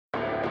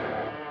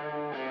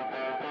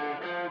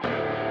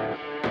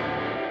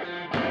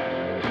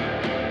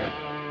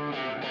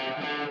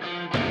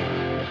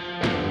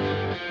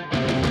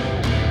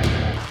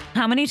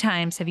How many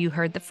times have you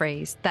heard the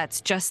phrase,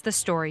 "That's just the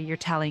story you're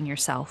telling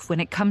yourself," when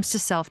it comes to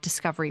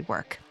self-discovery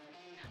work?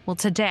 Well,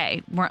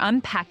 today we're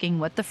unpacking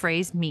what the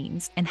phrase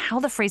means and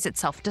how the phrase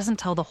itself doesn't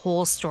tell the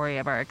whole story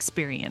of our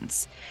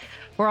experience.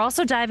 We're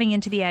also diving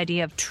into the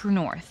idea of true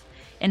north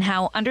and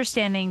how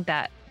understanding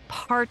that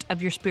part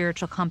of your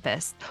spiritual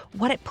compass,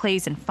 what it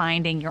plays in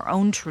finding your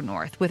own true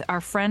north, with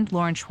our friend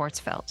Lauren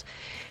Schwarzfeld.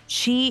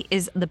 She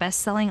is the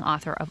best-selling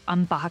author of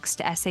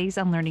Unboxed Essays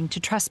on Learning to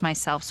Trust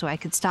Myself So I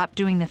Could Stop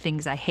Doing the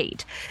Things I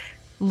Hate.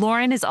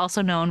 Lauren is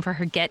also known for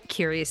her Get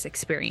Curious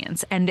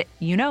experience. And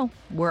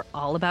we're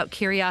all about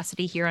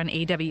curiosity here on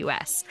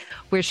AWS,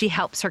 where she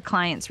helps her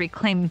clients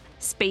reclaim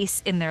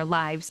space in their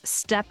lives,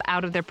 step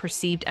out of their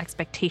perceived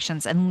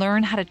expectations, and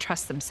learn how to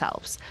trust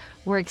themselves.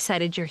 We're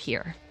excited you're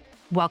here.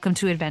 Welcome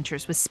to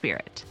Adventures with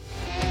Spirit.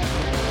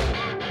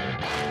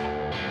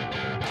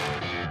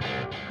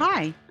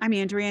 Hi, I'm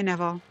Andrea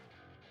Neville.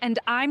 And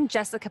I'm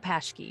Jessica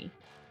Paschke.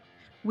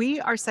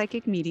 We are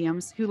psychic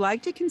mediums who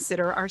like to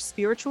consider our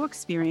spiritual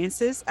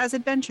experiences as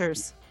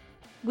adventures.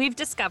 We've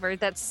discovered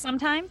that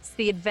sometimes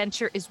the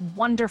adventure is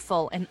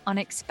wonderful and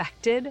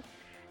unexpected,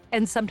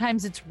 and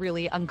sometimes it's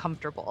really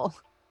uncomfortable.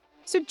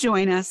 So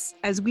join us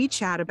as we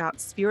chat about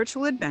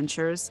spiritual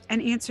adventures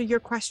and answer your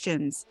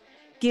questions,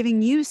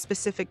 giving you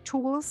specific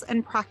tools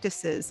and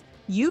practices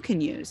you can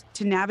use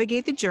to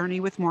navigate the journey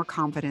with more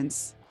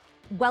confidence.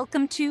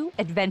 Welcome to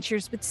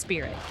Adventures with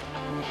Spirit.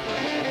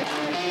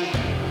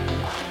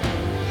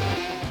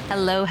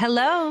 Hello,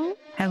 hello.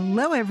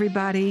 Hello,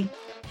 everybody.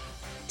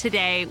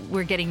 Today,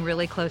 we're getting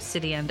really close to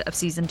the end of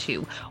season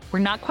 2. We're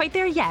not quite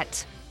there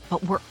yet,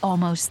 but we're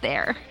almost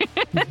there.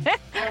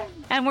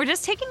 And we're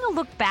just taking a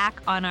look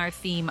back on our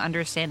theme,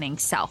 understanding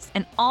self,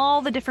 and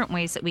all the different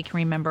ways that we can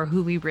remember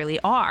who we really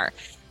are.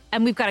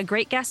 And we've got a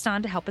great guest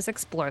on to help us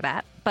explore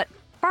that. But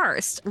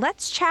first,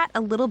 let's chat a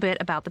little bit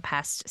about the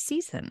past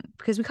season,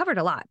 because we covered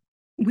a lot.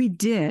 We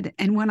did.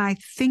 And when I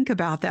think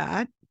about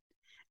that,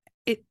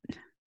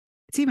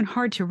 it's even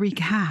hard to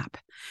recap,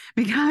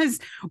 because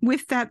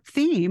with that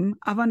theme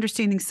of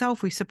understanding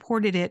self, we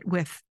supported it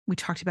with, we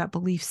talked about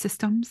belief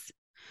systems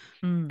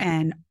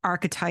and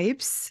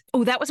archetypes.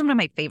 Oh, that was one of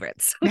my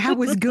favorites. That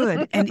was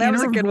good. And that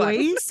was a good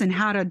voice and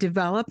how to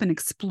develop and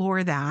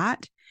explore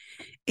that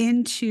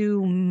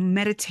into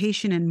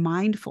meditation and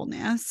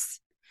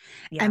mindfulness.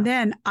 Yeah. And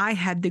then I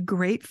had the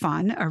great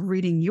fun of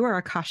reading your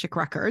Akashic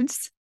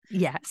Records.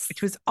 Yes.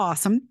 Which was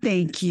awesome.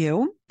 Thank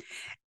you.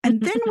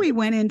 And then we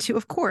went into,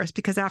 of course,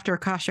 because after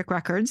Akashic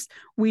Records,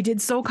 we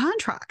did soul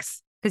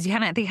contracts. Because they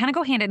kind of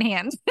go hand in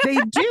hand. They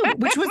do,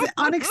 which was an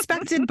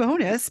unexpected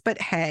bonus,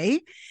 but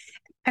hey.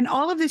 And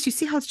all of this, you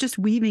see how it's just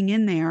weaving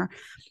in there.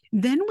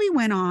 Then we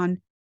went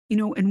on,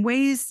 in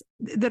ways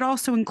that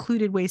also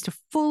included ways to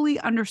fully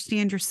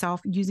understand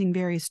yourself using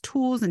various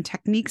tools and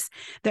techniques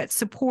that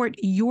support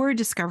your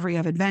discovery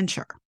of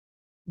adventure.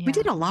 Yeah. We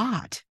did a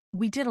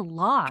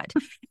lot.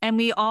 And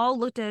we all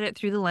looked at it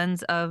through the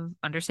lens of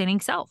understanding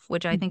self,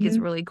 which I think is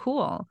really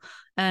cool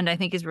and I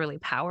think is really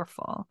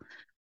powerful.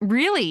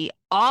 Really,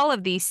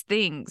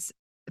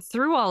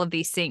 through all of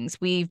these things,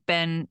 we've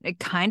been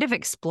kind of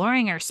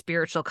exploring our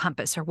spiritual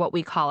compass, or what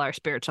we call our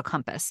spiritual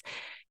compass.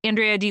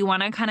 Andrea, do you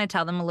want to kind of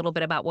tell them a little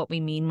bit about what we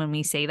mean when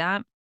we say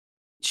that?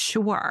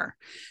 Sure.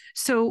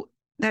 So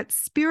that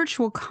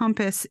spiritual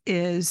compass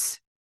is,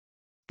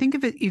 think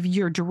of it as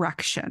your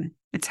direction.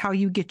 It's how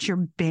you get your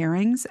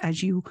bearings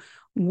as you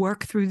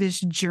work through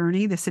this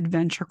journey, this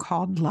adventure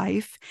called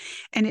life.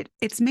 And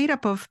it's made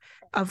up of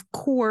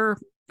core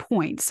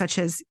points such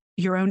as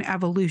your own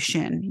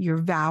evolution, your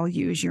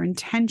values, your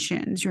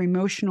intentions, your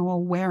emotional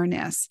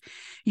awareness,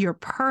 your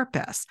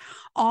purpose,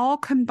 all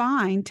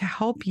combined to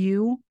help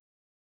you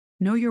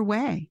know your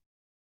way.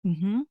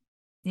 Mm-hmm.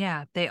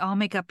 Yeah, they all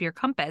make up your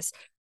compass.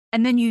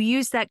 And then you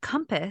use that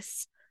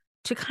compass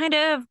to kind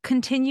of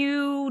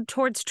continue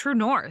towards true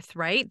north,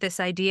 right? This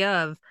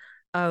idea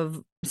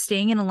of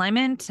staying in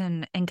alignment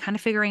and kind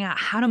of figuring out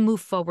how to move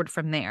forward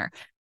from there.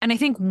 And I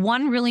think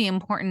one really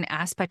important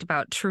aspect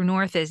about true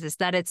north is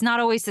that it's not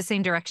always the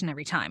same direction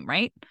every time,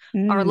 right?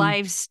 Our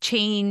lives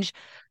change,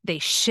 they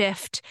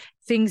shift,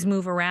 things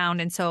move around.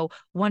 And so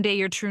one day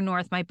your true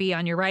north might be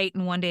on your right,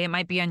 and one day it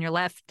might be on your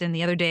left, and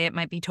the other day it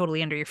might be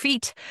totally under your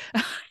feet,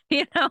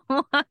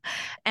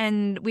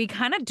 And we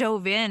kind of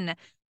dove in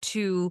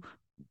to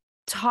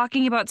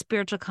talking about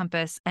spiritual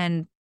compass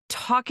and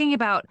talking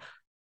about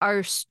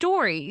our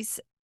stories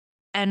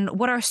and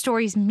what our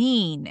stories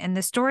mean, and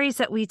the stories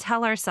that we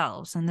tell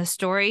ourselves, and the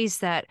stories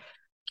that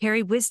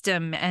carry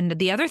wisdom, and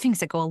the other things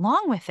that go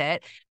along with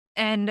it,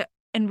 and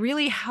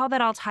really how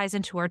that all ties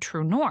into our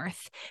true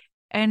north.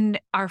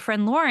 And our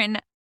friend Lauren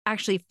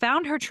actually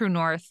found her true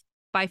north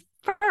by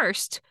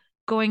first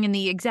going in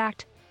the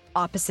exact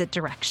opposite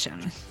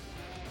direction.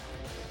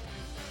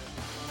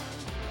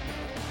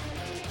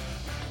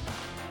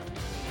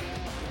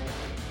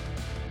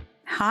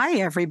 Hi,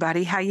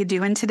 everybody. How you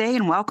doing today?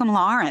 And welcome,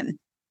 Lauren.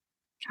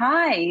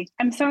 Hi,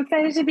 I'm so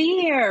excited to be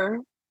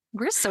here.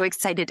 We're so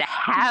excited to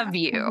have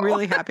you.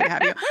 Really happy to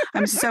have you.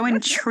 I'm so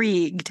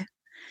intrigued.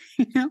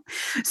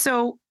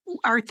 So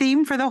our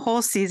theme for the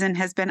whole season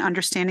has been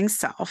understanding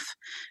self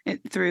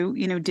through,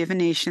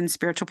 divination,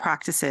 spiritual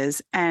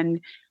practices. And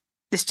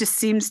this just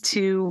seems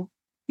to,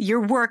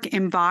 your work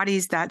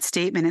embodies that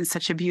statement in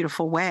such a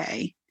beautiful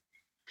way.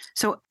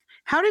 So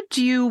how did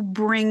you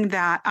bring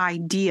that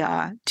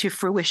idea to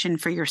fruition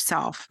for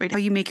yourself? Right? How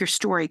you make your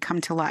story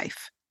come to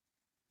life?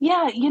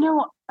 Yeah,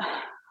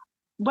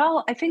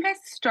 well, I think I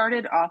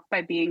started off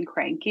by being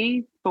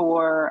cranky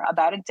for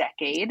about a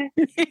decade.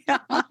 Yeah.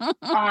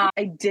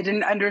 I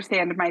didn't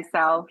understand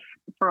myself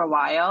for a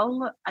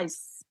while. I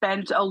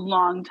spent a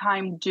long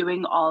time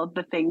doing all of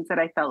the things that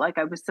I felt like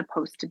I was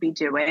supposed to be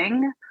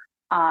doing.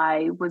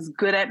 I was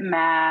good at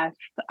math.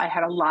 I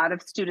had a lot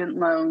of student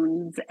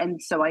loans. And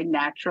so I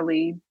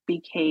naturally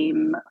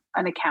became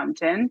an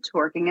accountant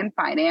working in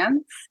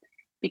finance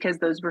because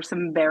those were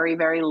some very,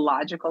 very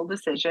logical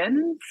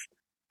decisions.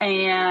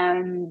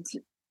 And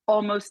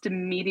almost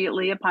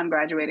immediately upon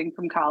graduating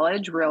from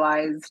college,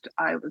 realized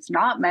I was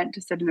not meant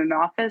to sit in an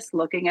office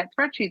looking at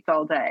spreadsheets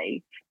all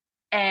day.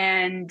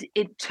 And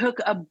it took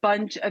a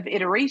bunch of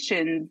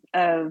iterations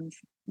of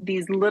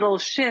these little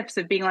shifts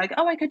of being like,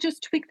 oh, I could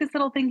just tweak this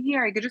little thing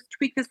here. I could just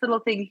tweak this little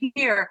thing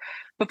here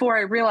before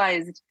I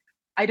realized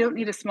I don't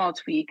need a small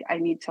tweak. I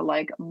need to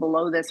like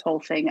blow this whole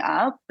thing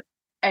up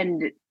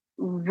and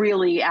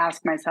really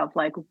ask myself,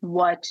 like,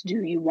 what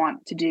do you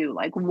want to do?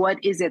 Like, what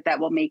is it that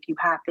will make you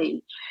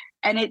happy?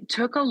 And it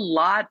took a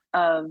lot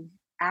of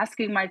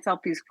asking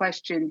myself these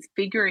questions,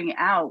 figuring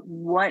out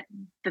what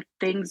the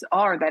things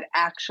are that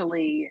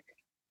actually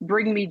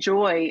bring me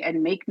joy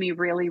and make me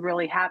really,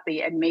 really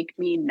happy and make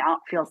me not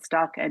feel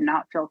stuck and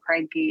not feel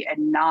cranky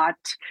and not,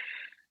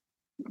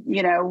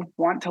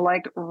 want to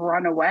like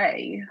run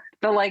away.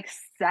 The like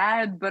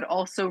sad, but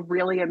also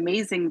really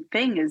amazing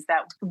thing is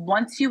that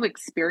once you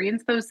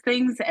experience those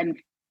things and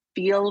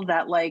feel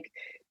that like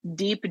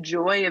deep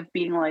joy of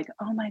being like,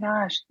 oh my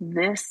gosh,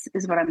 this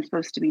is what I'm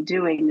supposed to be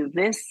doing.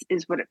 This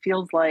is what it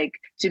feels like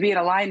to be in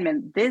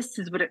alignment. This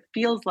is what it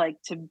feels like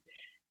to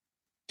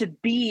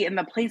be in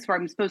the place where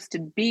I'm supposed to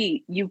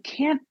be. You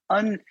can't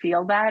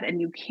unfeel that and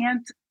you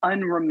can't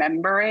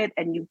unremember it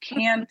and you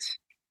can't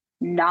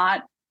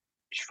not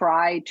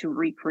try to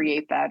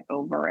recreate that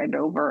over and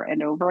over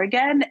and over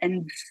again.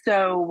 And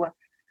so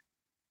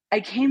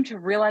I came to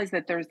realize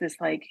that there's this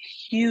like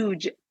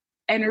huge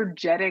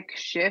energetic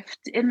shift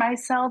in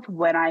myself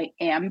when I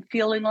am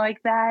feeling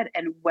like that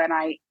and when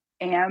I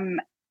am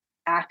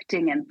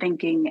acting and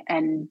thinking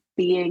and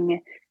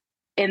being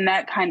in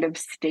that kind of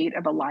state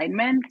of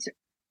alignment.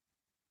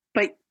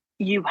 But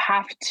you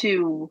have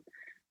to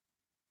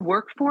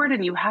work for it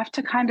and you have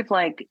to kind of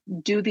like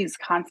do these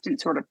constant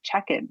sort of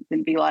check-ins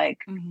and be like,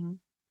 am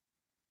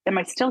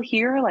I still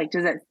here? Like,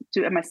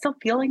 am I still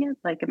feeling it?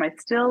 Like, am I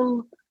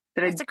still,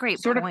 That's a great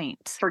sort point.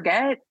 of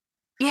forget?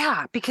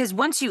 Yeah, because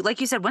once you, like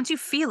you said, once you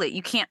feel it,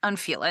 you can't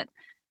unfeel it.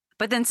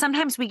 But then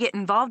sometimes we get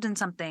involved in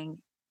something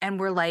and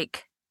we're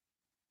like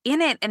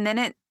in it and then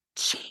it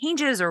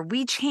changes or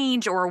we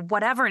change or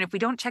whatever. And if we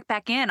don't check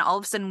back in, all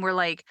of a sudden we're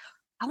like,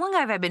 how long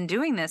have I been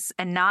doing this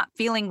and not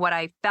feeling what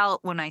I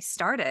felt when I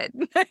started?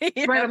 Right.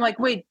 I'm like,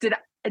 wait, did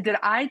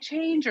I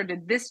change or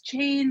did this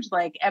change?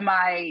 Like, am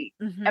I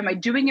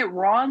doing it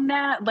wrong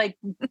now? Like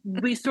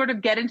we sort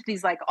of get into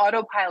these like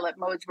autopilot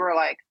modes where we're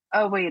like,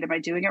 oh wait, am I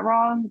doing it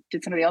wrong?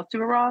 Did somebody else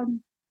do it wrong?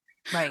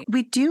 Right.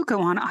 We do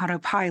go on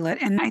autopilot.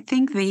 And I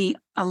think the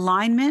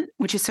alignment,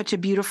 which is such a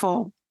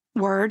beautiful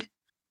word,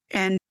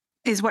 and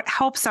is what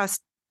helps us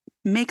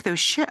make those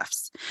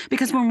shifts.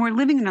 Because when we're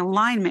living in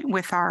alignment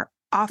with our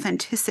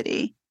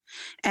authenticity,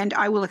 and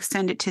I will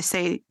extend it to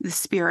say the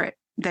spirit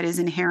that is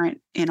inherent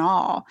in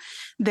all,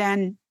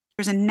 then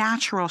there's a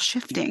natural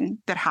shifting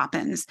that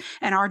happens.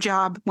 And our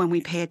job, when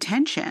we pay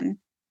attention,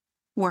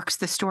 works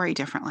the story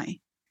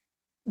differently.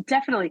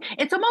 Definitely.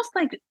 It's almost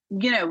like,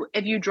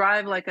 if you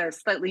drive like a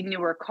slightly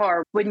newer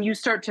car, when you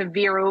start to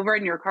veer over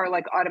and your car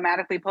like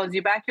automatically pulls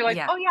you back, you're like,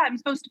 oh yeah, I'm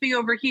supposed to be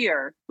over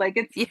here. Like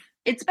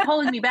it's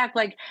pulling me back.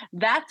 Like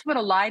that's what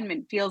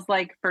alignment feels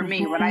like for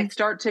me when I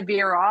start to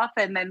veer off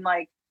and then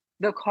like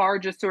the car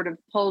just sort of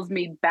pulls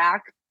me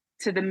back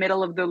to the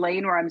middle of the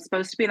lane where I'm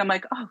supposed to be. And I'm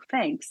like, oh,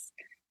 thanks.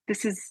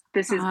 This is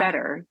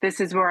better. This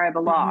is where I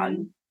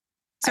belong.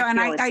 So,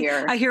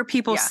 I hear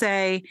people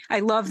say,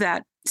 I love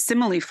that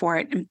simile for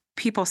it. And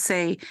people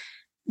say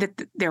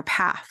that their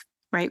path,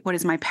 right? What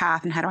is my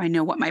path? And how do I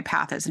know what my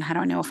path is? And how do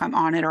I know if I'm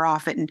on it or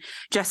off it? And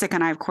Jessica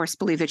and I, of course,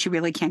 believe that you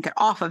really can't get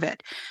off of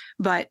it,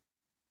 but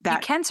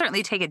that you can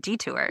certainly take a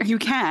detour. You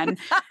can,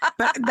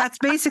 but that's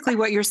basically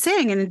what you're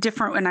saying in a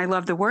different, and I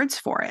love the words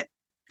for it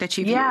that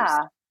you've used.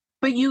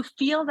 But you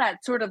feel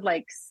that sort of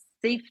like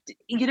safety,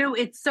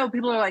 it's so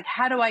people are like,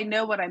 how do I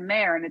know what I'm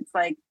there? And it's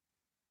like,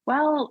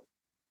 well,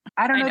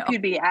 I don't know if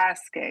you'd be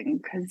asking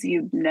because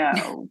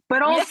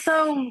but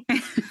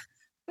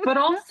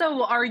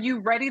also, are you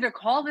ready to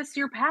call this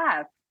your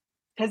path?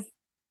 Because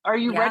are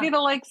you ready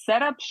to like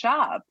set up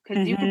shop?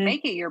 Because you can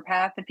make it your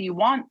path if you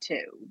want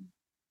to.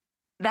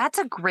 That's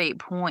a great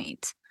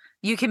point.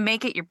 You can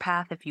make it your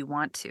path if you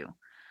want to,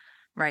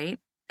 right?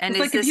 And it's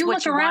like if you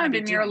look around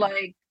and you're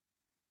like,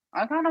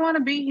 I kind of want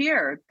to be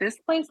here. This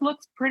place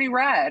looks pretty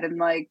rad. And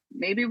like,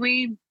 maybe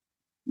we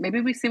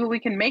see what we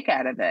can make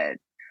out of it.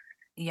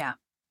 Yeah.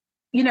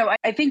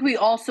 I think we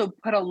also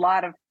put a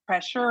lot of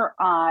pressure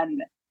on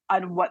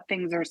what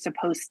things are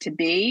supposed to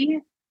be.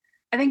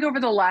 I think over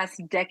the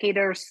last decade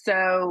or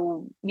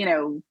so,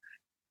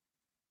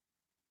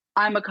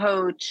 I'm a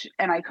coach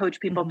and I coach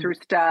people through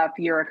stuff.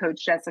 You're a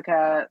coach,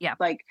 Jessica. Yeah.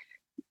 Like,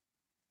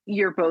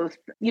 you're both,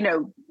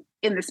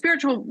 in the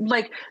spiritual,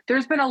 like,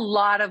 there's been a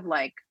lot of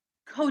like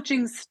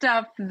coaching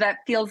stuff that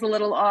feels a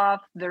little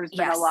off. There's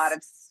been a lot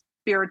of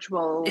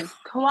spiritual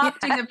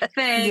co-opting of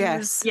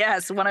things.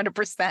 Yes,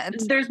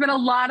 100%. There's been a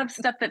lot of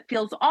stuff that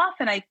feels off.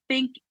 And I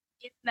think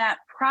in that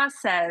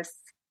process,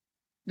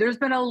 there's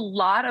been a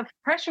lot of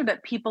pressure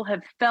that people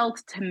have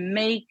felt to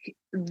make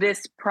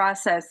this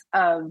process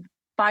of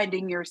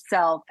finding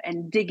yourself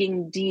and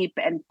digging deep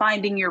and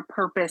finding your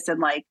purpose and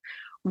like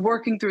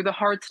working through the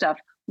hard stuff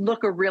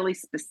look a really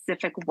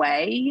specific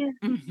way.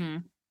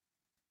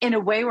 In a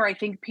way where I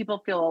think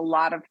people feel a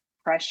lot of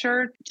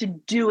pressure to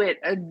do it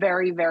a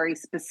very, very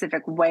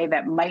specific way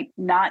that might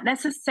not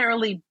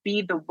necessarily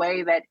be the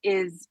way that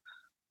is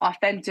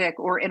authentic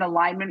or in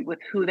alignment with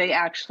who they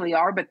actually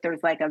are. But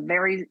there's like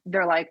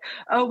they're like,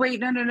 oh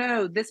wait,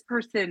 no, this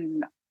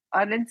person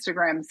on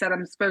Instagram said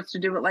I'm supposed to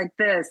do it like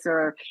this,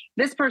 or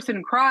this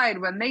person cried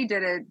when they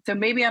did it, so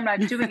maybe I'm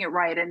not doing it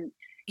right. And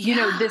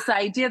this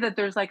idea that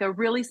there's like a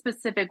really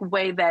specific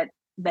way that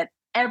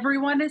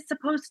everyone is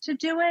supposed to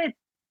do it.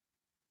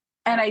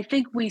 And I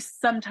think we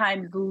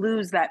sometimes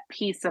lose that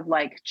piece of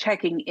like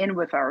checking in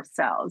with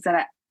ourselves.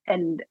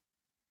 And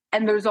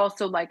there's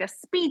also like a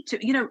speed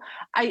to,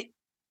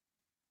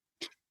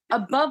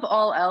 above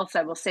all else,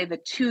 I will say the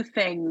two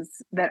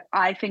things that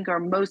I think are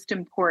most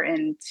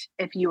important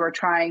if you are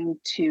trying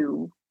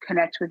to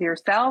connect with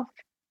yourself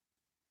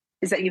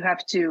is that you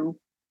have to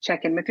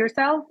check in with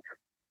yourself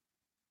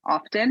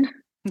often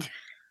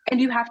and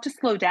you have to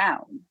slow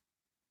down.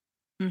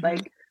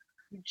 Like,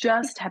 you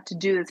just have to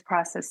do this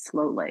process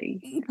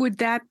slowly. Would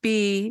that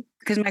be,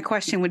 because my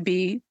question would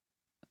be,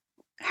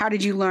 how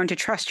did you learn to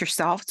trust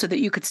yourself so that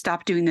you could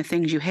stop doing the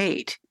things you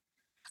hate?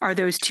 Are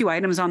those two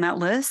items on that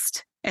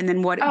list? And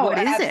then what is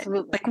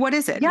absolutely. it? Like, what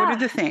is it? Yeah. What are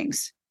the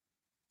things?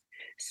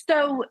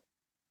 So,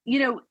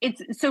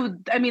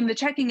 the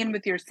checking in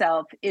with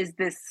yourself is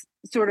this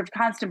sort of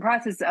constant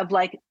process of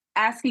like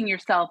asking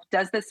yourself,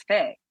 does this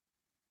fit?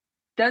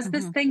 Does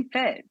this thing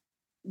fit?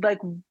 Like,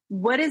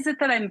 what is it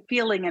that I'm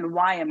feeling and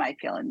why am I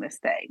feeling this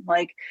thing?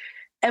 Like,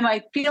 am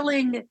I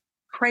feeling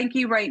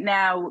cranky right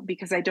now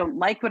because I don't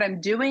like what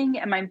I'm doing?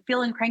 Am I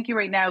feeling cranky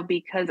right now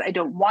because I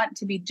don't want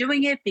to be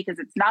doing it, because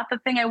it's not the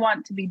thing I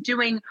want to be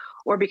doing,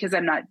 or because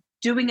I'm not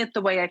doing it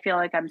the way I feel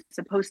like I'm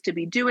supposed to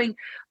be doing?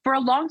 For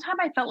a long time,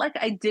 I felt like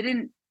I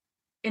didn't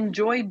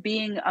enjoy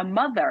being a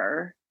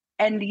mother.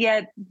 And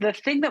yet the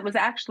thing that was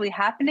actually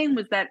happening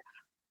was that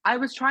I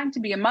was trying to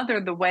be a mother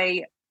the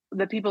way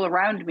the people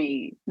around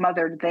me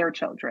mothered their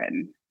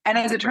children. And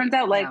as it turns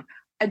out, like,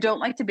 I don't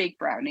like to bake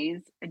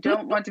brownies. I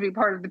don't want to be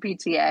part of the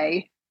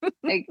PTA.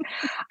 Like,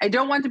 I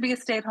don't want to be a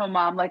stay-at-home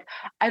mom. Like,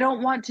 I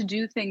don't want to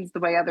do things the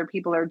way other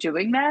people are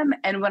doing them.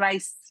 And when I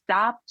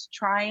stopped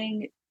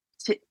trying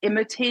to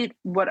imitate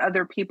what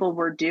other people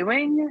were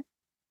doing,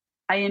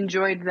 I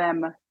enjoyed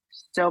them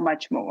so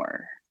much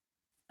more.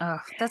 Oh,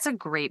 that's a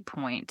great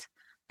point.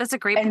 That's a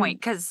great point.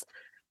 Because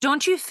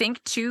don't you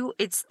think too,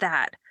 it's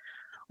that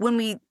when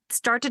we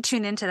start to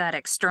tune into that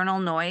external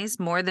noise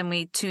more than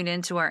we tune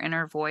into our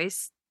inner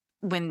voice,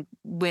 when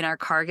our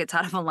car gets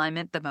out of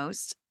alignment the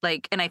most,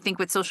 like, and I think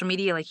with social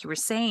media, like you were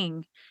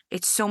saying,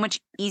 it's so much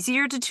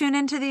easier to tune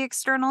into the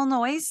external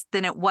noise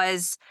than it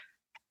was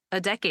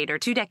a decade or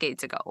 2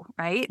 decades ago,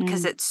 right?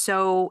 Because it's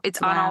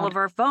on all of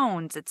our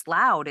phones, it's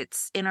loud,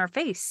 it's in our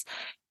face.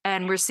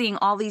 And we're seeing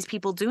all these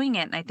people doing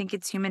it. And I think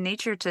it's human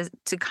nature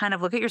to kind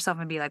of look at yourself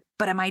and be like,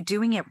 but am I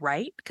doing it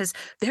right? Because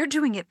they're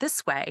doing it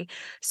this way.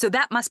 So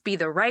that must be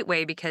the right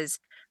way because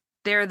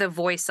they're the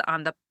voice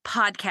on the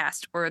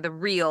podcast or the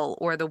reel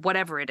or the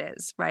whatever it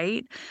is,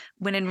 right?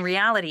 When in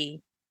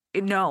reality,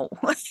 no.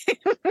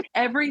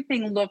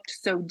 Everything looked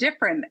so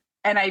different.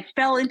 And I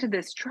fell into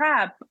this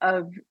trap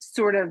of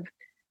sort of,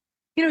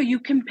 you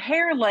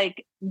compare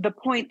like the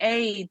point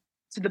A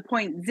to the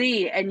point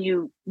Z and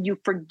you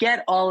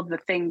forget all of the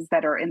things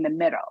that are in the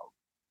middle.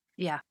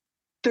 Yeah.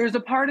 There's a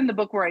part in the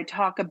book where I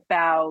talk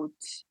about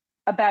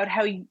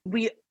how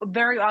we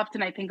very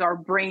often, I think our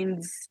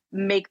brains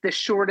make the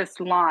shortest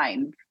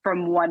line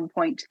from one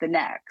point to the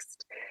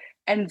next.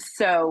 And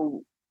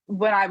so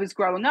when I was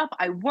growing up,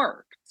 I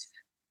worked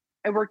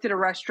at a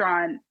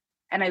restaurant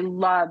and I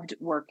loved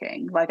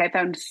working. Like, I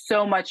found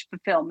so much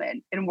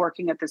fulfillment in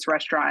working at this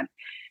restaurant.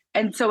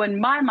 And so in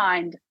my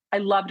mind, I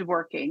loved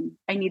working.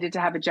 I needed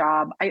to have a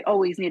job. I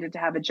always needed to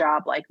have a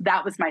job. Like,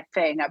 that was my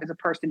thing. I was a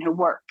person who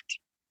worked.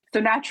 So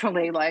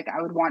naturally, like,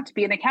 I would want to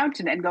be an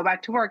accountant and go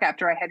back to work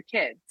after I had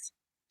kids.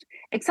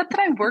 Except that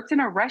I worked in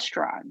a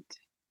restaurant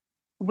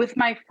with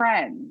my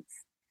friends.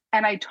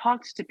 and I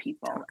talked to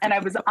people and I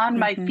was on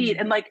my feet,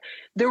 and like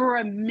there were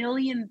a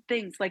million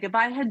things. Like if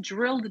I had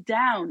drilled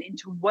down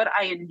into what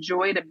I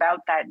enjoyed about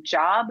that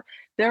job,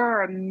 there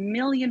are a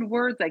million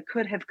words I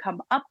could have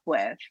come up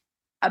with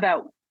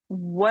about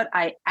what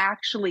I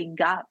actually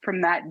got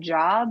from that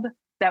job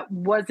that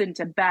wasn't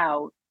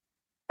about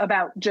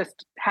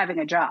just having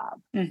a job.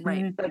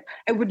 Right. Like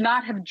I would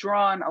not have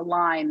drawn a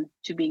line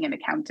to being an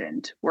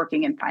accountant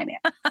working in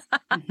finance.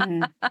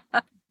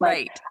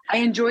 Right. I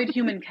enjoyed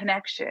human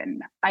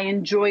connection. I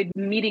enjoyed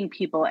meeting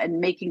people and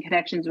making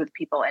connections with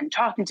people and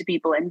talking to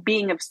people and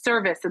being of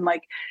service, and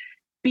like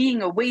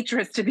being a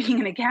waitress to being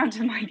an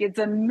accountant, like it's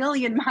a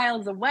million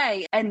miles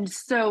away. And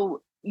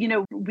so, you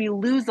know, we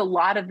lose a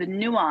lot of the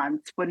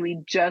nuance when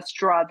we just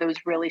draw those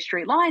really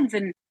straight lines.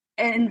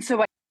 And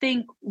so I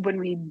think when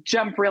we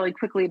jump really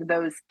quickly to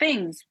those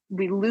things,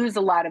 we lose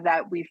a lot of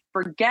that. We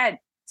forget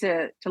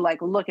to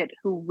like look at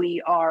who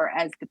we are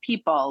as the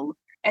people.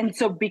 And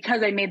so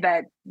because I made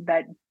that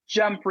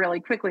jump really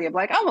quickly of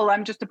like, oh, well,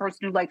 I'm just a person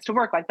who likes to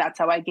work. Like that's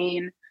how I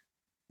gain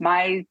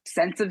my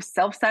sense of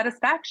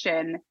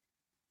self-satisfaction.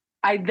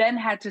 I then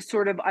had to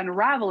sort of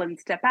unravel and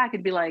step back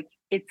and be like,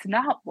 it's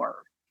not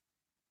work,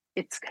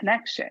 it's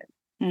connection.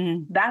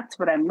 That's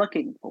what I'm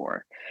looking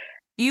for.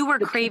 You were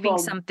craving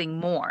something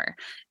more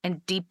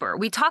and deeper.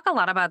 We talk a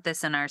lot about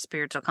this in our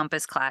spiritual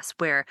compass class,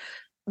 where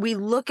we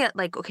look at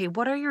like, okay,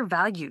 what are your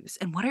values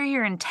and what are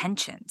your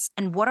intentions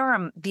and what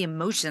are the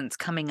emotions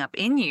coming up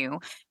in you?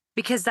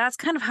 Because that's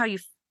kind of how you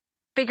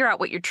figure out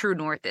what your true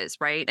north is,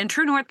 right? And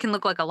true north can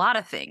look like a lot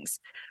of things,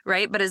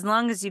 right? But as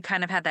long as you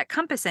kind of had that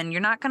compass in,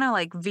 you're not going to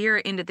like veer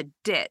into the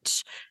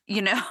ditch,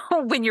 you know,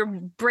 when your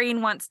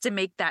brain wants to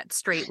make that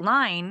straight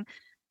line,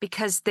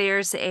 because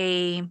there's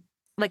a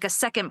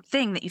second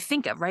thing that you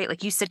think of, right?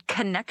 Like you said,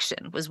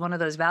 connection was one of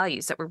those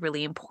values that were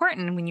really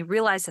important. And when you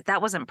realize that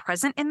that wasn't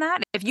present in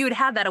that, if you had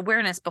had that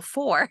awareness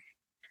before,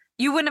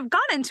 you wouldn't have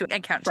gone into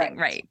accounting,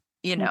 right?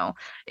 You know,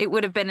 it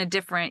would have been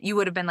you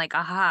would have been like,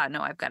 aha,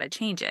 no, I've got to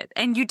change it.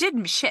 And you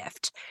didn't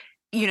shift,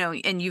 you know,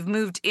 and you've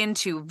moved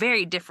into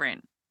very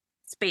different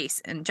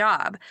space and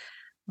job.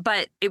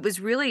 But it was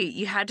really,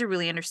 you had to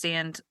really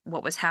understand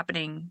what was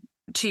happening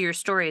to your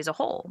story as a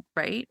whole,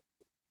 right?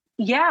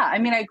 Yeah. I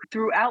mean,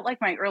 throughout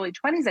like my early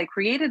 20s, I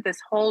created this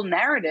whole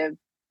narrative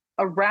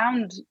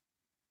around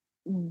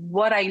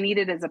what I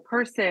needed as a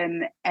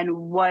person and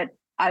what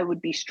I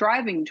would be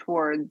striving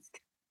towards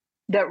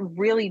that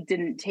really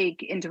didn't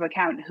take into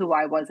account who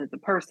I was as a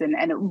person.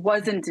 And it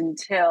wasn't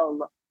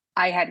until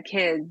I had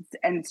kids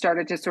and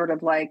started to sort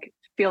of like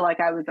feel like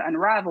I was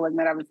unraveling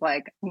that I was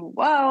like,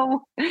 whoa,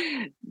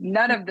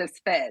 none of this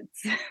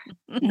fits.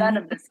 None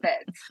of this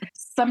fits.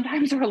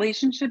 Sometimes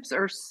relationships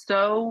are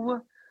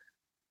so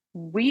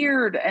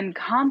weird and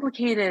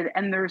complicated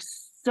and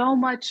there's so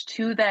much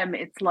to them.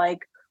 It's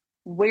like,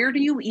 where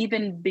do you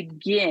even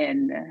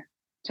begin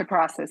to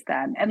process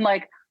them? And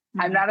like,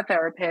 I'm not a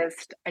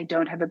therapist. I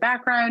don't have a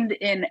background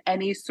in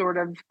any sort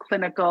of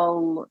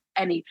clinical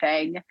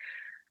anything.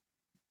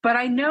 But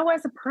I know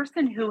as a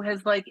person who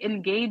has like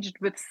engaged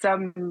with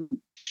some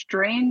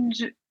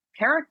strange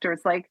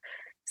characters, like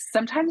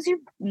sometimes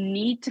you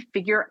need to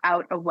figure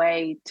out a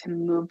way to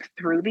move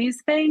through these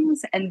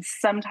things. And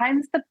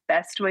sometimes the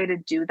best way to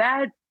do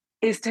that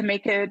is to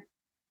make it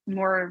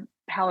more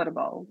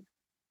palatable,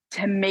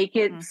 to make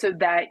it so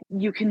that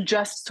you can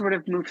just sort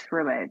of move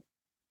through it.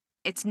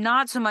 It's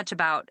not so much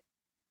about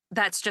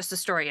that's just a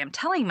story I'm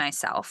telling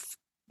myself.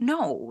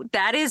 No,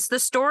 that is the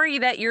story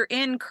that you're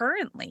in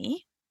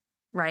currently,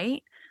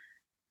 right?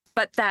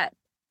 But that,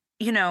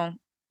 you know,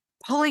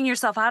 pulling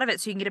yourself out of it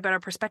so you can get a better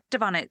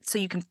perspective on it so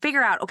you can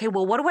figure out, okay,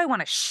 well, what do I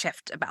want to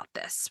shift about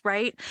this,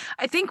 right?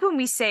 I think when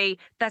we say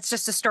that's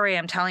just a story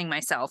I'm telling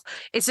myself,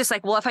 it's just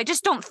like, well, if I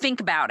just don't think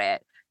about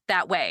it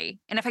that way,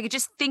 and if I could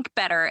just think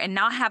better and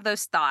not have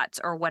those thoughts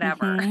or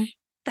whatever,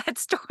 that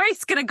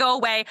story's going to go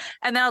away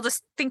and then I'll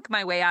just think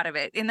my way out of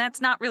it. And that's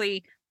not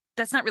really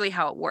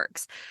how it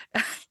works.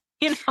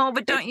 You know,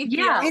 but don't you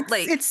feel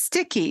like it's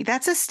sticky?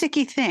 That's a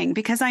sticky thing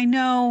because I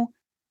know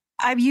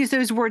I've used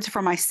those words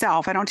for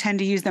myself. I don't tend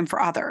to use them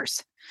for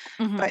others.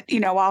 But, you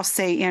know, I'll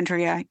say,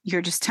 Andrea,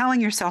 you're just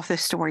telling yourself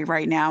this story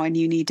right now and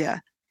you need to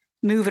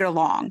move it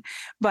along.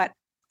 But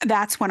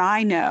that's when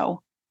I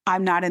know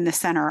I'm not in the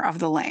center of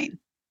the lane.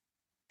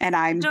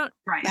 And don't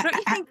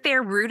you think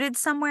they're rooted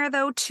somewhere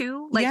though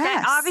too? Like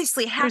that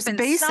obviously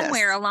happens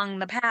somewhere along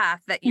the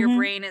path that your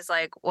brain is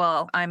like,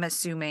 well, I'm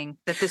assuming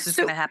that this is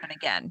going to happen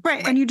again.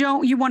 Right. And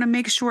you want to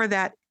make sure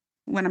that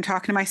when I'm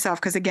talking to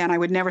myself, because again, I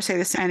would never say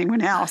this to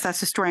anyone else. That's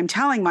the story I'm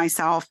telling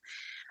myself.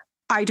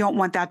 I don't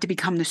want that to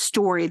become the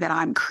story that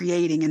I'm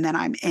creating and then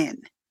I'm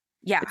in.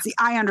 Yeah. See,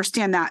 I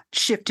understand that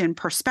shift in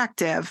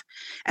perspective.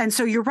 And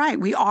so you're right.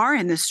 We are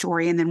in this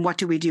story. And then what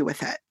do we do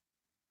with it?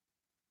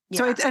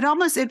 Yeah.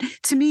 So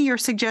to me, your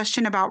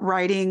suggestion about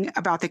writing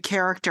about the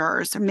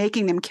characters,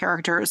 making them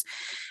characters,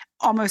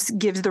 almost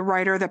gives the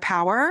writer the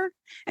power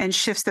and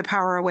shifts the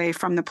power away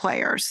from the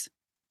players.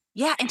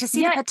 Yeah. And to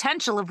see the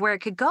potential of where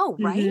it could go,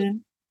 right?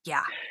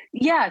 Yeah.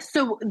 Yeah.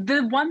 So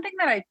the one thing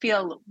that I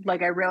feel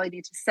like I really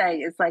need to say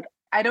is like,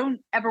 I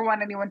don't ever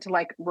want anyone to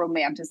like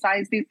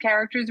romanticize these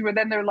characters where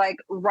then they're like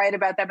write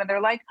about them and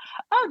they're like,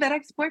 oh, that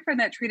ex-boyfriend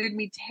that treated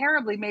me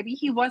terribly, maybe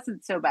he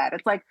wasn't so bad.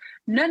 It's like,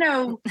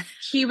 no,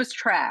 he was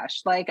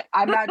trash. Like,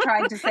 I'm not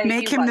trying to say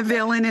make he him wasn't. the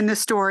villain in the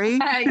story.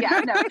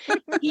 Yeah, no,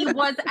 he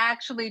was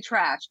actually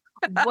trash.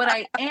 What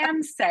I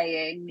am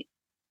saying,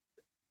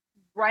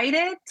 write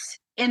it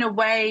in a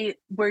way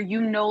where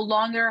you no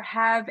longer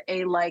have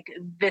a like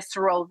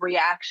visceral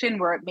reaction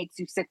where it makes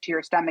you sick to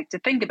your stomach to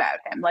think about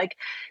him. Like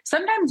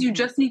sometimes you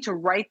just need to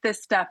write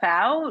this stuff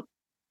out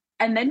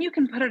and then you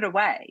can put it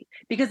away.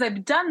 Because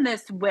I've done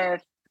this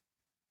with,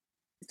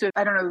 so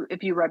I don't know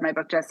if you read my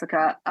book,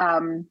 Jessica,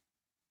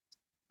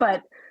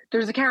 but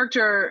there's a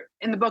character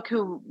in the book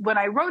who, when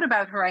I wrote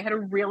about her, I had a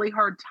really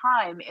hard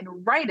time in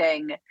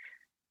writing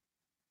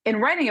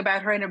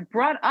about her, and it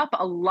brought up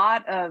a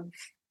lot of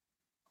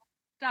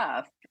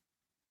stuff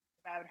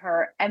about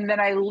her. And then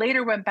I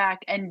later went back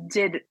and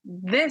did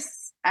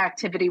this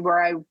activity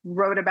where I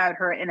wrote about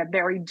her in a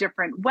very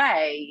different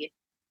way.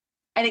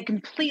 And it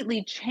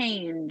completely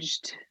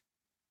changed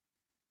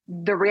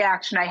the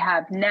reaction I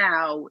have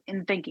now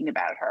in thinking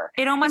about her.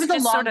 It almost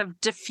just sort of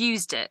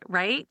diffused it,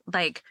 right?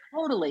 Like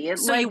totally.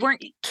 So like, you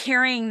weren't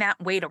carrying that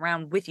weight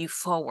around with you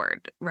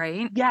forward,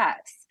 right? Yes.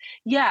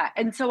 Yeah.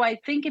 And so I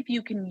think if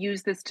you can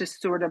use this to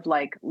sort of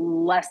like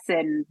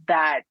lessen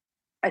that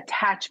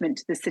attachment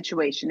to the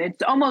situation,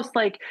 it's almost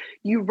like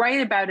you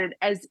write about it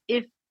as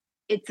if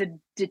it's a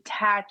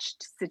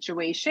detached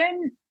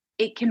situation.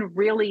 It can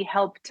really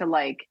help to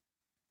like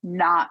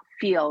not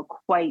feel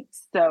quite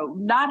so,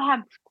 not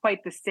have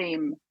quite the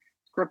same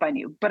grip on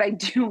you. But I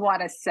do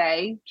want to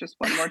say just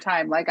one more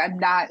time, like I'm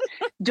not,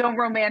 don't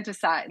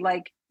romanticize,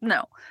 like,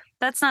 no,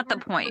 that's not the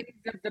point.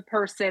 Of the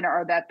person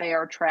are that they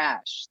are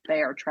trash.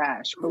 They are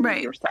trash. Believe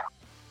Right. yourself.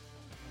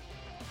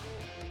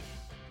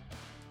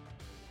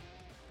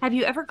 Have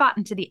you ever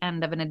gotten to the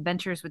end of an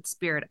Adventures with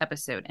Spirit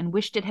episode and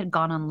wished it had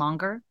gone on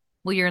longer?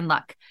 Well, you're in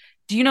luck.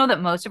 Do you know that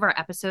most of our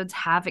episodes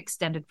have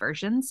extended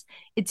versions?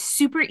 It's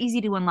super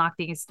easy to unlock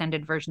the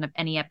extended version of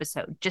any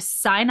episode.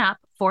 Just sign up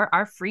for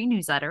our free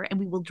newsletter and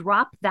we will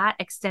drop that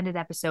extended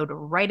episode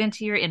right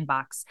into your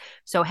inbox.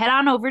 So head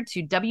on over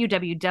to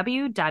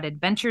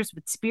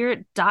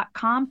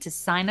www.adventureswithspirit.com to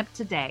sign up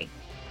today.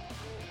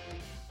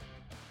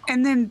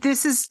 And then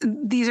these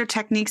are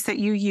techniques that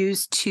you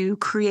use to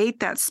create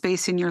that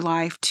space in your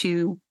life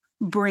to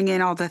bring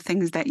in all the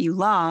things that you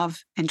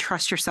love and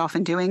trust yourself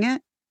in doing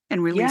it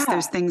and release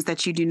those things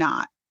that you do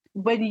not.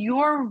 When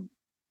you're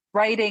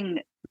writing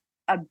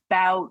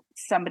about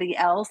somebody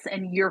else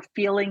and you're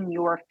feeling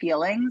your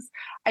feelings,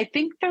 I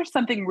think there's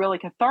something really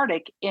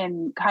cathartic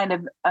in kind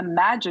of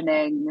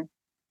imagining.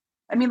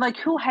 I mean, like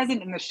who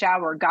hasn't in the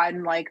shower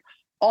gotten like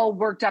all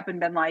worked up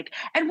and been like,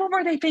 and what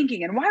were they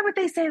thinking? And why would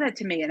they say that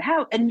to me? And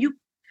how? And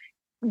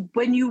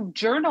when you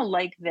journal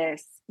like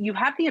this, you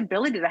have the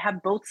ability to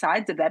have both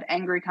sides of that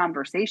angry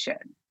conversation.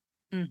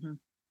 Mm-hmm.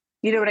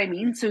 You know what I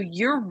mean? So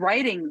you're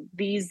writing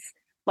these,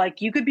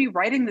 like you could be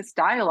writing this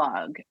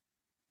dialogue.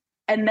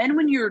 And then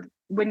when you're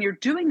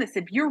doing this,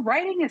 if you're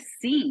writing a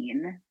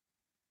scene,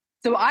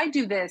 so I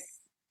do this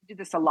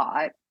a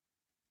lot.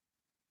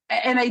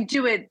 And I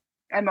do it,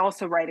 I'm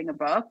also writing a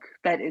book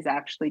that is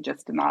actually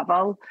just a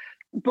novel.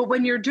 But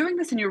when you're doing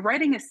this and you're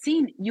writing a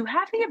scene, you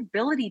have the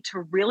ability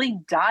to really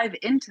dive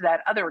into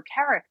that other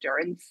character.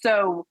 And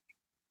so,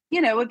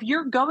 you know, if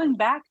you're going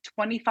back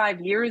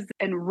 25 years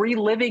and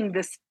reliving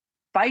this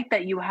fight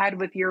that you had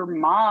with your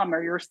mom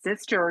or your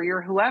sister or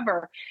your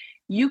whoever,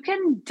 you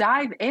can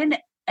dive in.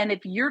 And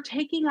if you're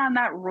taking on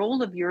that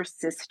role of your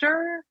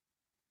sister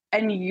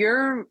and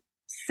you're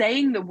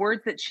saying the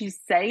words that she's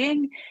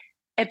saying,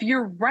 if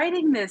you're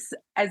writing this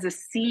as a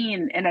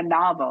scene in a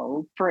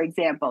novel, for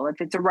example, if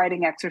it's a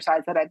writing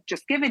exercise that I've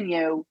just given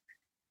you,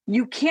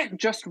 you can't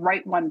just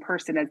write one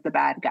person as the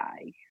bad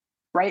guy,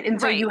 right?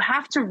 And so you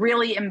have to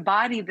really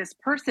embody this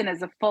person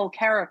as a full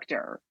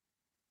character.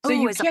 So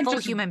you as can't a full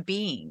just, human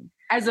being.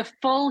 As a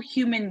full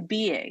human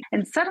being.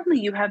 And suddenly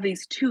you have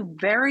these two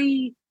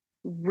very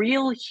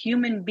real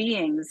human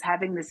beings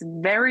having this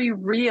very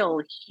real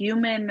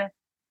human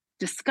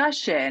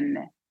discussion.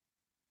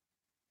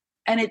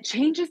 And it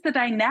changes the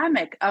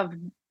dynamic of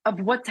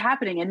what's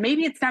happening. And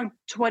maybe it's now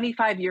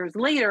 25 years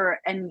later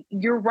and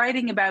you're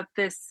writing about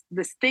this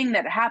thing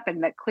that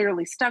happened that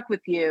clearly stuck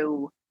with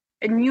you.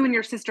 And you and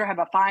your sister have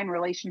a fine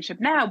relationship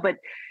now, but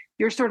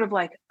you're sort of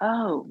like,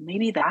 oh,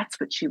 maybe that's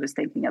what she was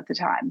thinking at the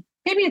time.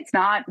 Maybe it's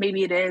not,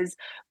 maybe it is,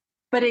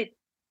 but it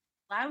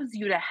allows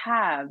you to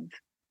have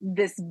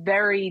this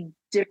very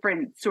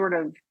different sort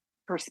of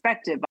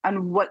perspective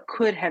on what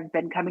could have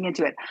been coming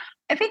into it.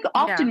 I think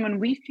often when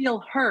we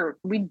feel hurt,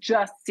 we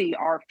just see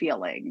our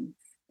feelings.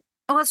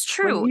 Oh, that's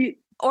true.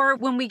 Or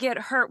when we get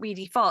hurt, we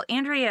default.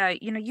 Andrea,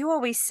 you know, you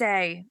always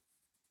say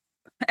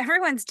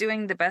everyone's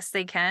doing the best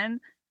they can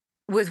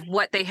with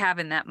what they have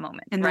in that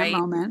moment, right? That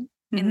moment.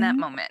 Mm-hmm. In that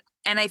moment.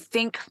 And I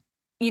think,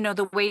 you know,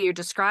 the way you're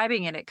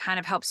describing it, it kind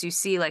of helps you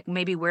see like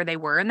maybe where they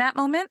were in that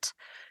moment.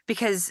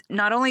 because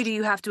not only do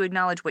you have to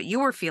acknowledge what you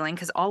were feeling,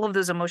 because all of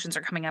those emotions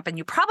are coming up and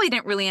you probably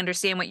didn't really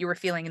understand what you were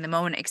feeling in the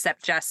moment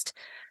except just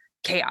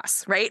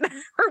chaos, right?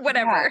 Or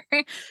whatever.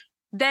 Yeah.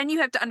 Then you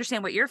have to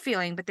understand what you're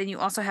feeling, but then you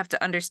also have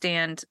to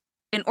understand,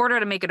 in order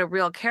to make it a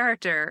real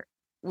character,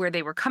 where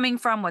they were coming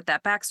from, what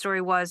that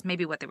backstory was,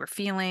 maybe what they were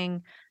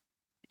feeling,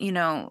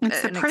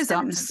 It's the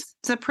prisms.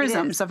 It's the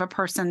prisms of a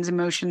person's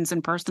emotions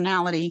and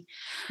personality.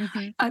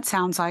 Mm-hmm. It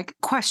sounds like.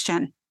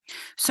 Question.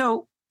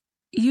 So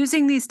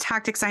using these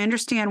tactics, I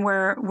understand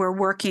where we're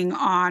working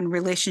on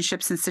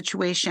relationships and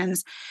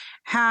situations.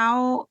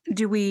 How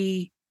do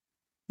we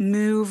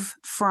move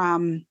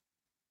from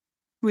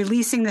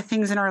releasing the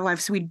things in our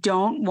lives we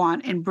don't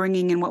want and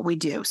bringing in what we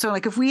do? So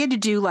like if we had to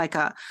do like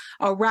a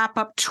wrap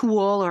up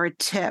tool or a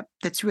tip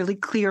that's really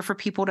clear for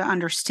people to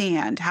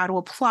understand how to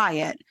apply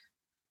it,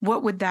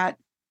 what would that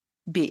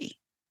be?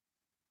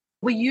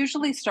 We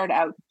usually start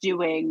out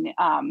doing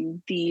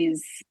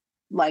these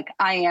like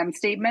I am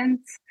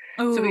statements.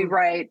 Ooh. So we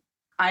write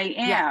I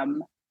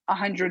am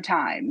 100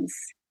 times,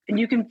 and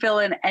you can fill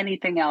in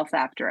anything else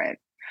after it.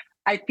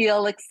 I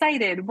feel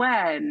excited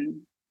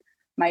when.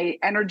 My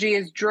energy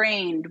is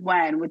drained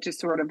when, which is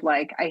sort of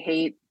like I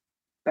hate,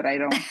 but I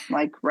don't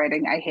like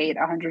writing I hate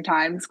 100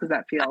 times because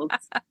that feels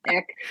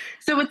ick.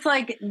 So it's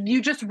like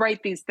you just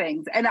write these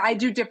things. And I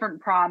do different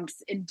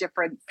prompts in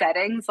different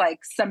settings. Like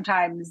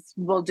sometimes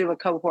we'll do a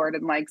cohort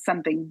and like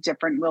something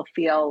different will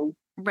feel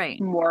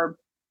more,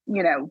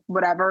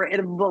 whatever.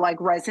 It will like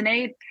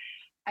resonate.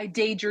 I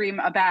daydream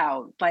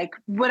about like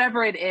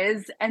whatever it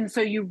is. And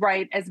so you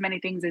write as many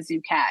things as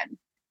you can.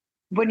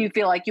 When you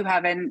feel like you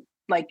haven't,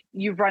 like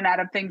you've run out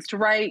of things to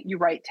write, you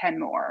write 10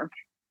 more.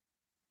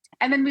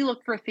 And then we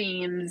look for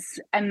themes,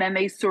 and then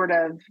they sort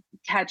of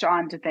catch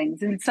on to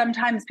things. And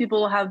sometimes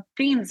people will have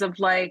themes of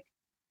like,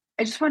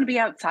 I just want to be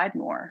outside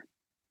more.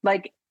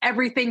 Like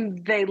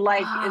everything they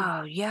like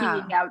is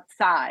being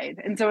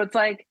outside. And so it's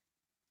like,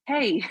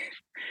 hey,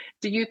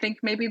 do you think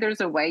maybe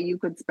there's a way you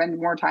could spend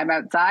more time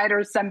outside?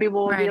 Or some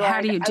people will be like,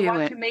 how do you do I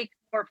want to make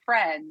more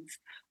friends.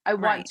 I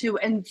want to.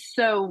 And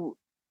so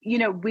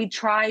we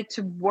try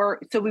to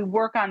work. So we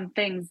work on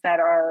things that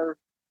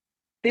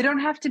they don't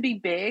have to be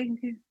big.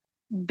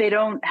 They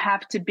don't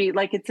have to be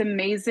like, it's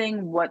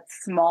amazing what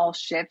small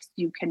shifts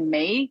you can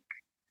make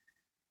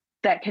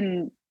that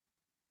can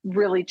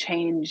really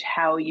change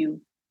how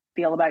you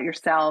feel about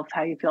yourself,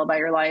 how you feel about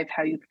your life,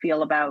 how you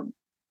feel about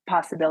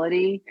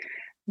possibility.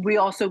 We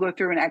also go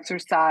through an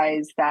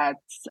exercise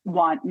that's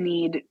want,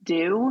 need,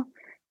 do,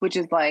 which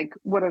is like,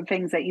 what are the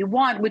things that you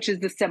want, which is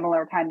the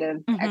similar kind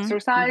of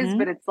exercise,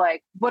 but it's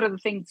like, what are the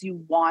things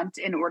you want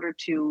in order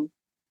to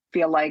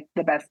feel like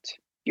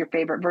your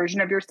favorite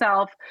version of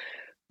yourself?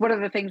 What are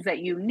the things that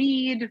you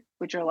need,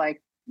 which are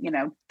like,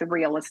 the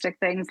realistic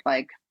things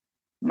like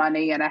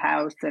money and a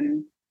house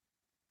and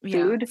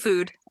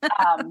food.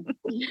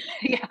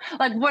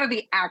 Like what are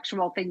the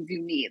actual things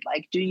you need?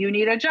 Like, do you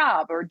need a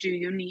job, or do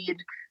you need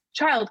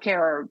childcare,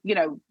 or,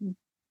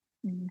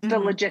 the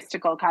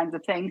logistical kinds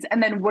of things?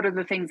 And then what are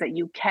the things that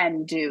you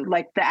can do,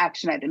 like the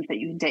action items that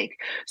you can take?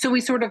 So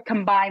we sort of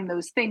combine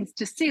those things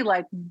to see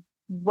like,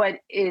 what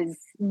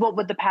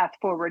would the path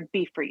forward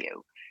be for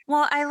you?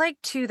 Well, I like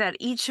too that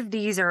each of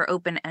these are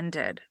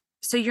open-ended.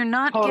 So you're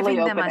not totally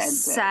giving them a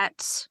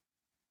set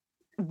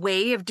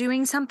way of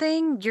doing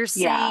something. You're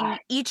saying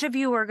each of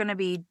you are going to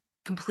be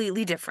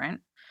completely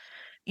different.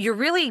 You're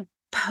really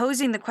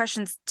posing the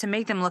questions to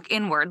make them look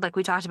inward, like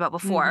we talked about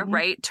before,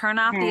 right? Turn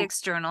off the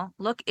external,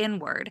 look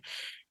inward.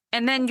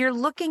 And then you're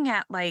looking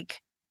at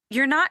like,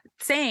 you're not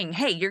saying,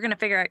 hey, you're going to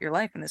figure out your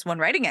life in this one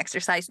writing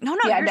exercise. No,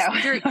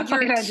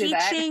 you're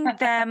teaching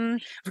them,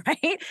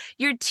 right?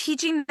 You're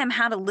teaching them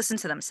how to listen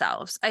to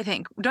themselves, I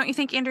think. Don't you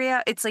think,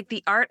 Andrea? It's like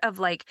the art of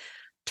like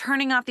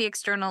turning off the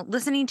external,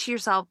 listening to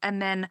yourself,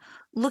 and then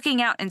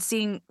looking out and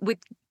seeing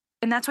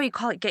and that's why you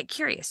call it get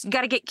curious. You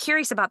got to get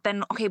curious about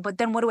then, okay, but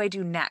then what do I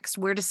do next?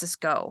 Where does this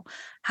go?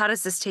 How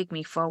does this take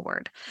me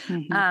forward?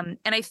 And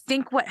I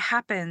think what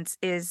happens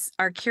is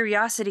our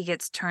curiosity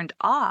gets turned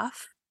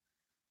off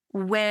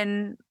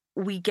when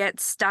we get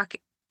stuck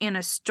in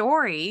a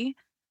story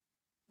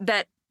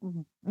that,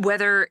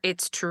 whether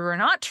it's true or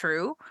not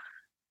true,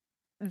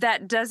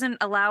 that doesn't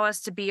allow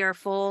us to be our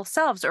full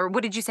selves. Or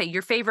what did you say?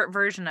 Your favorite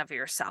version of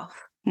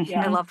yourself.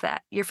 I love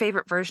that. Your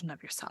favorite version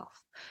of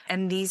yourself.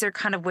 And these are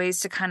kind of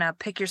ways to kind of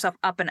pick yourself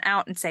up and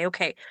out and say,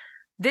 okay,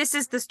 this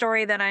is the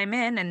story that I'm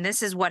in, and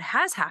this is what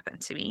has happened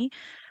to me.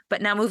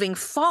 But now moving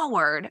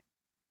forward,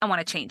 I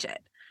want to change it.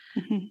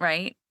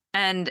 Right.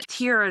 And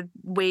here are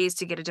ways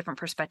to get a different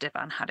perspective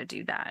on how to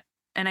do that.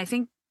 And I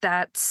think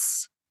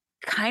that's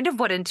kind of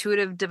what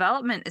intuitive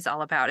development is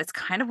all about. It's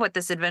kind of what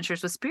this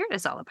Adventures with Spirit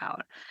is all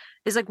about.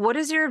 Is like, what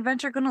is your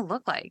adventure going to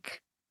look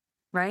like?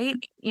 Right?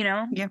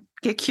 Yeah.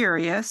 Get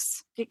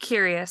curious. Get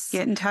curious.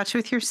 Get in touch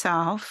with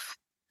yourself.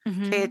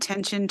 Pay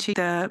attention to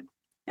the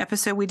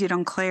episode we did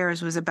on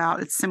Claire's was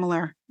about, it's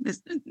similar,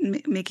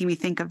 making me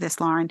think of this,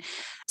 Lauren.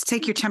 To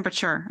take your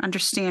temperature,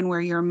 understand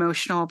where your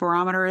emotional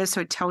barometer is,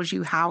 so it tells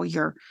you how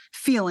you're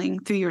feeling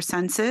through your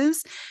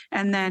senses,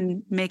 and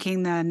then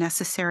making the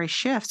necessary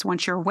shifts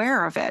once you're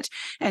aware of it.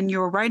 And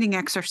your writing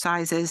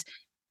exercises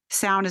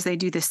sound as they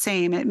do the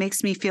same. It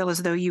makes me feel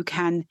as though you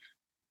can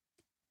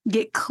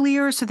get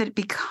clear so that it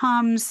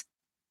becomes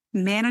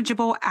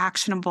manageable,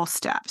 actionable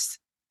steps.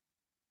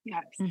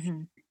 Yes.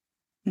 Mm-hmm.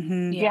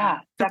 Mm-hmm. Yeah.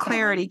 So definitely.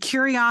 clarity,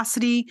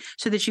 curiosity,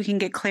 so that you can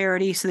get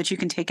clarity, so that you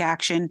can take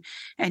action,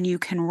 and you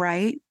can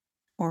write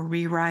or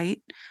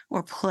rewrite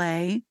or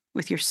play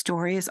with your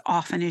story as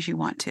often as you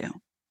want to.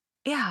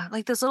 Yeah,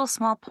 like those little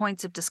small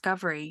points of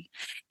discovery.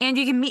 And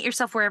you can meet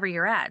yourself wherever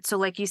you're at. So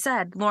like you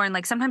said, Lauren,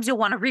 like sometimes you'll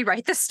want to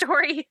rewrite the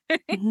story,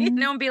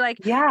 Mhm. and be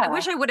like, Yeah. I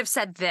wish I would have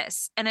said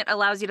this. And it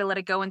allows you to let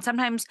it go. And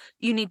sometimes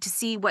you need to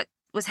see what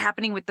was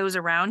happening with those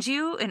around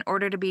you in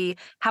order to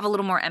have a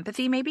little more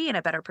empathy, maybe, and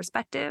a better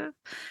perspective.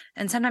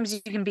 And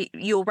sometimes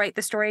you'll write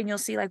the story and you'll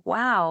see like,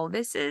 wow,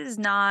 this is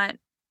not,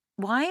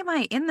 why am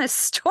I in this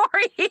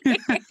story?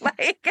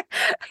 Like,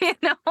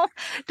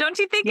 don't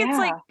you think it's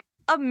like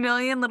Yeah. a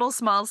million little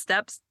small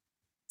steps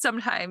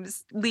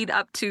sometimes lead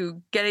up to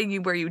getting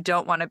you where you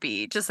don't want to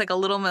be? Just like a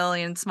little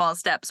million small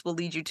steps will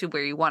lead you to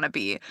where you want to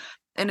be.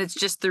 And it's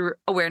just through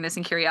awareness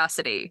and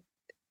curiosity.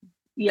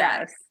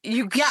 Yes.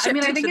 You Yeah, I shift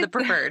mean, I into think the it's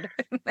preferred,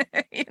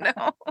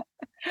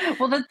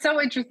 well, that's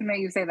so interesting that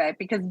you say that,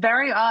 because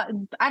I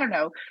don't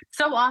know,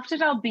 so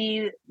often I'll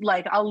be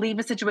like, I'll leave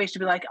a situation to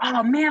be like,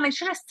 oh man, I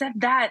should have said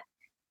that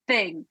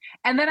thing.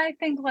 And then I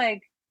think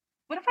like,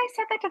 what if I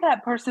said that to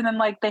that person and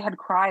like they had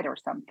cried or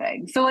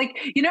something? So like,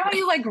 you know how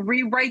you like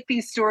rewrite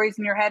these stories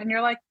in your head and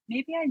you're like,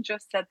 maybe I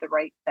just said the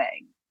right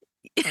thing.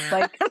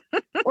 Like,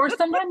 or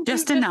sometimes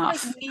Just you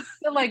enough. like need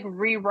to like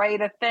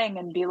rewrite a thing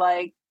and be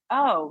like,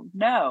 oh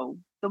no,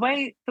 the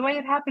way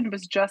it happened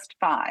was just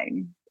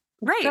fine.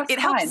 Right. Just It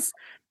fine. helps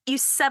you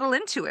settle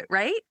into it,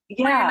 right?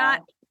 Yeah. Where you're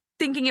not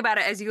thinking about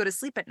it as you go to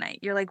sleep at night.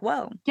 You're like,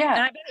 whoa. Yeah.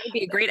 And I think it would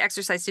be a great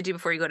exercise to do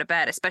before you go to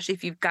bed, especially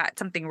if you've got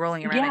something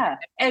rolling around. Yeah.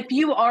 If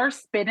you are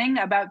spinning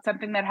about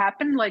something that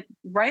happened, like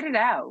write it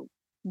out.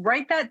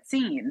 Write that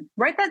scene.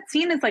 Write that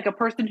scene as like a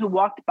person who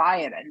walked by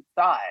it and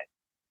saw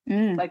it.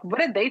 Mm, Like, what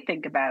did they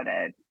think about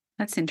it?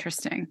 that's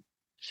interesting.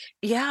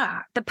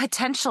 Yeah. The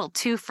potential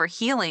too for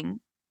healing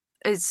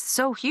is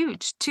so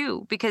huge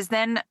too, because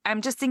then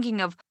I'm just thinking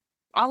of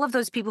all of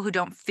those people who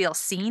don't feel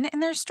seen in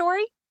their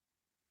story.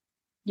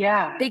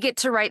 Yeah. They get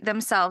to write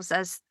themselves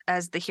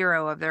as the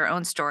hero of their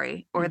own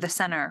story, or the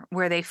center,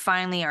 where they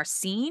finally are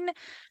seen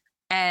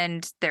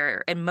and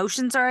their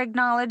emotions are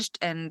acknowledged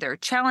and their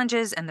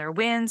challenges and their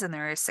wins and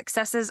their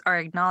successes are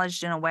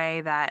acknowledged in a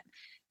way that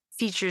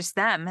features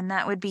them. And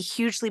that would be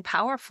hugely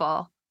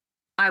powerful,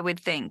 I would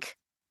think,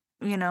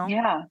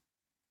 Yeah.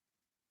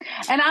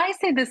 And I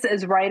say this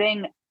as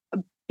writing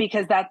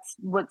because that's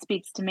what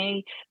speaks to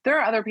me. There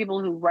are other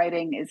people who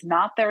writing is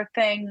not their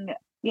thing.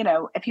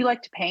 If you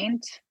like to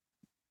paint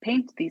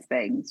these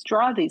things,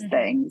 draw these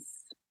things.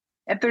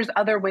 If there's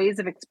other ways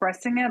of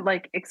expressing it,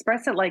 like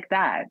express it like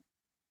that.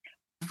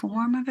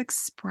 Form of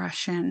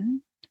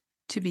expression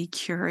to be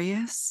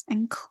curious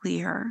and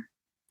clear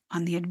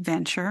on the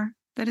adventure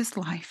that is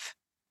life.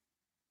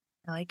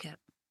 I like it.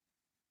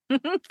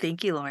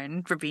 Thank you,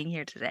 Lauren, for being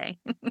here today.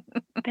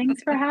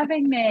 Thanks for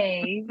having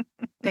me.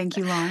 Thank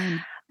you,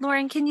 Lauren.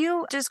 Lauren, can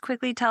you just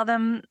quickly tell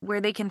them where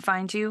they can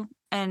find you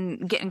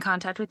and get in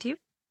contact with you?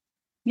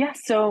 Yeah,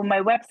 so my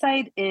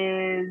website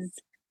is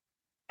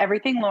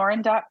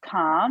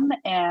everythinglauren.com,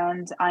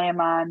 and I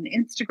am on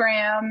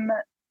Instagram.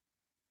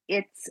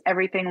 It's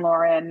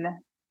everythinglauren.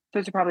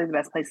 Those are probably the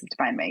best places to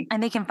find me.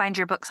 And they can find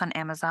your books on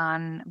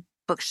Amazon,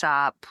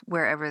 Bookshop,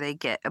 wherever they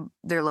get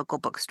their local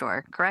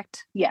bookstore,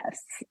 correct?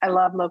 Yes, I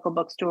love local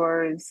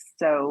bookstores,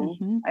 so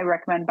I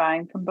recommend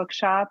buying from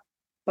Bookshop,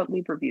 but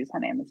leave reviews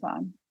on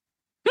Amazon.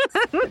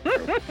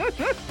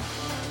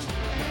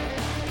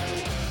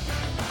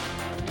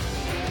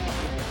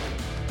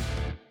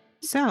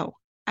 So,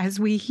 as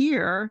we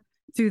hear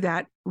through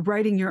that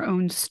writing your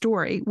own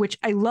story, which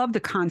I love the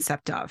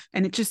concept of,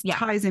 and it just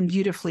ties in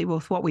beautifully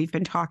with what we've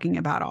been talking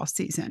about all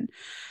season.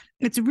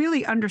 It's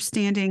really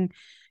understanding,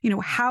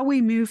 how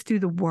we move through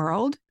the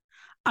world,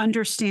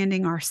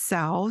 understanding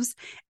ourselves,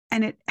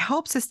 and it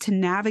helps us to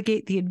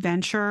navigate the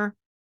adventure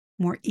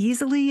more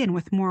easily and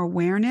with more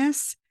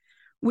awareness,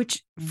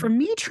 which for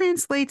me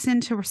translates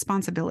into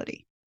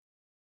responsibility.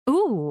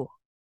 Ooh,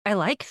 I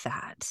like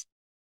that.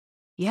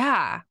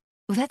 Yeah.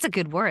 Well, that's a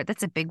good word.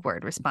 That's a big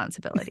word,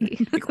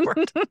 responsibility. Big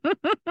word.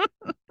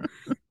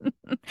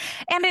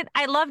 And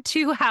I love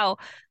too how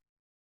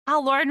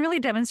Lauren really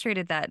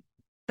demonstrated that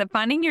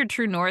finding your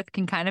true north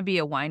can kind of be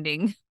a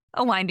winding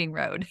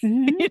road.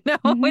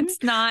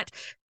 It's not.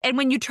 And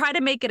when you try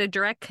to make it a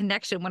direct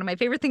connection, one of my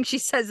favorite things she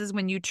says is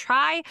when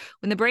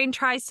the brain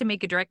tries to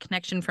make a direct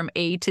connection from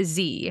A to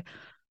Z,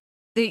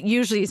 it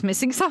usually is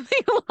missing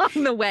something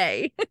along the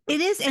way.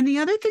 It is. And the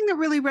other thing that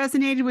really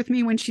resonated with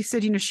me when she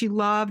said, she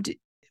loved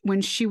when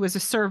she was a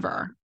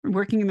server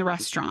working in the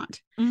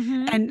restaurant,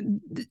 Mm-hmm.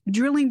 and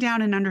drilling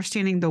down and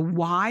understanding the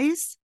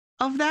whys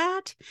of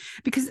that,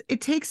 because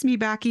it takes me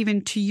back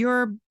even to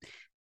your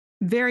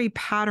very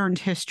patterned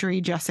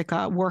history,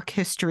 Jessica, work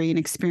history and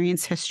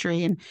experience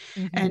history, and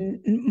Mm-hmm. and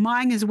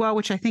mine as well,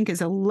 which I think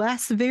is a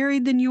less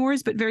varied than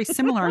yours, but very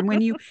similar.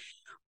 And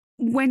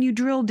when you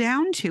drill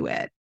down to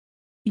it,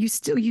 you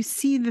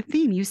see the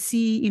theme. You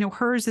see,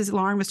 hers, as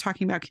Lauren was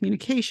talking about,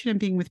 communication and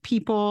being with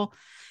people,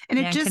 and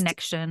it just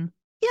connection.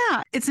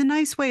 Yeah, it's a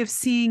nice way of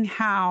seeing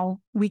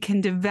how we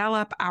can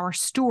develop our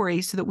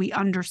story so that we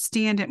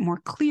understand it more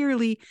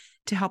clearly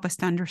to help us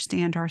to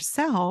understand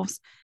ourselves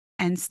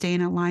and stay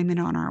in alignment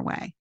on our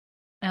way.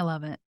 I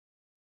love it.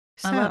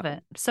 So, I love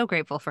it. So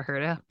grateful for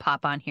her to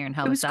pop on here and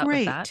help it us was out with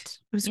great. that.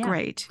 It was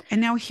great. And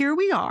now here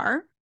we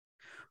are.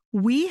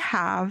 We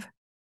have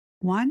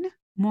one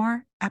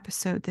more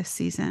episode this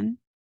season.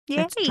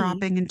 That's Yay.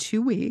 dropping in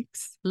 2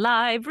 weeks.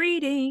 Live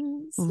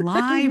readings.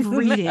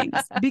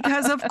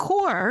 Because of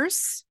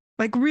course,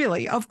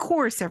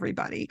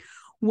 everybody,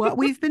 what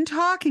we've been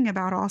talking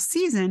about all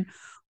season,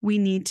 we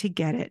need to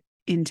get it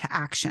into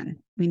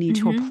action. We need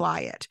to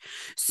apply it.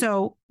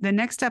 So the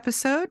next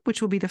episode,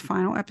 which will be the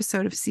final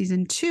episode of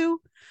season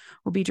 2,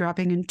 will be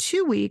dropping in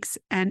 2 weeks.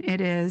 And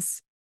it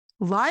is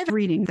live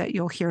reading that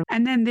you'll hear.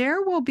 And then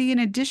there will be an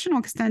additional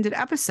extended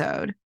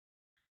episode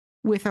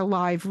with a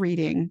live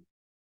reading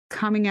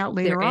coming out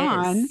later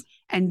on.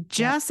 And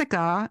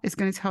Jessica is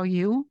going to tell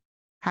you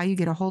how you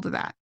get a hold of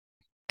that.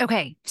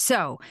 Okay.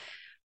 So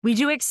we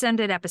do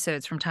extended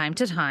episodes from time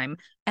to time,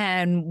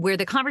 and where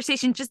the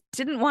conversation just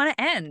didn't want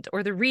to end,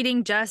 or the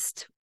reading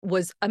just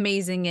was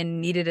amazing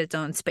and needed its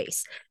own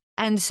space.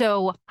 And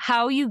so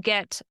how you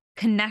get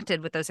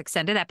connected with those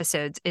extended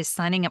episodes is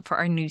signing up for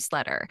our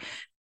newsletter.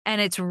 And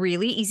it's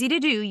really easy to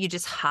do. You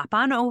just hop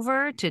on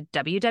over to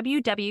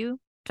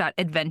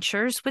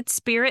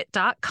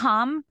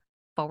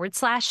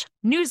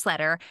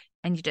www.adventureswithspirit.com/newsletter,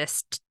 and you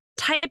just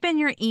type in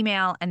your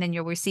email, and then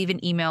you'll receive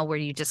an email where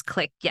you just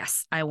click,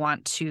 yes, I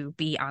want to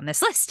be on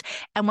this list.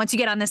 And once you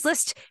get on this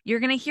list, you're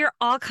going to hear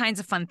all kinds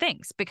of fun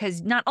things,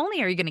 because not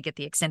only are you going to get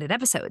the extended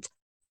episodes,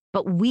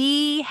 but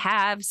we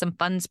have some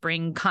fun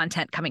spring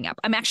content coming up.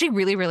 I'm actually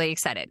really, really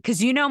excited,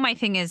 because my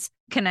thing is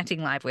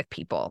connecting live with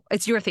people.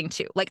 It's your thing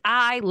too. Like,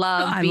 I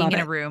love being in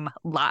a room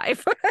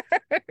live.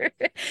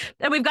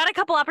 And we've got a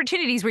couple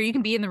opportunities where you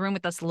can be in the room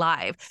with us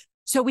live.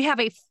 So we have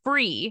a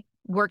free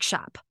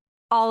workshop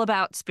all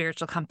about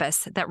Spiritual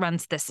Compass that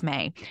runs this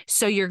May.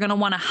 So you're going to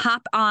want to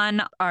hop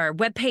on our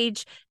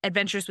webpage,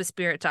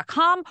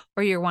 adventureswithspirit.com,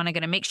 or you're going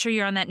to make sure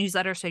you're on that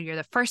newsletter so you're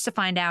the first to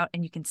find out,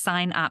 and you can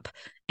sign up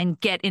and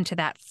get into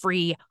that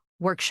free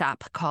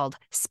workshop called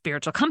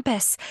Spiritual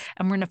Compass.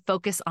 And we're going to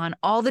focus on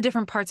all the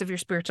different parts of your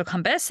spiritual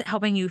compass,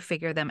 helping you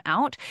figure them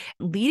out,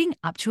 leading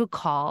up to a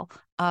call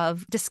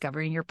of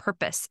discovering your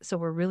purpose. So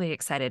we're really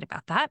excited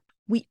about that.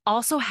 We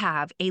also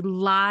have a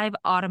live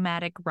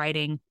automatic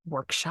writing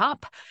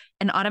workshop.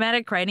 And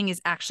automatic writing is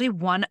actually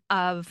one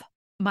of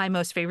my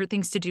most favorite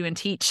things to do and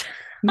teach.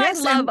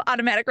 Yes, I love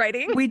automatic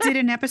writing. We did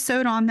an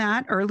episode on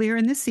that earlier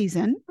in the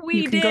season.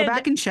 You can go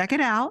back and check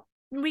it out.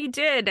 We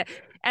did.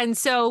 And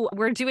so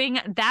we're doing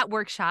that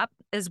workshop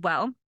as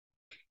well.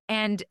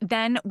 And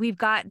then we've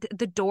got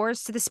the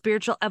doors to the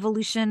Spiritual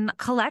Evolution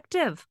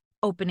Collective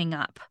opening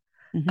up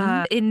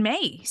in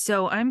May.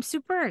 So I'm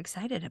super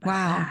excited about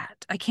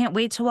that. I can't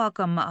wait to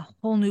welcome a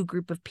whole new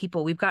group of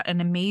people. We've got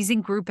an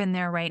amazing group in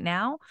there right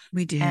now.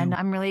 We do. And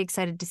I'm really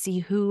excited to see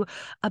who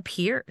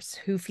appears,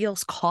 who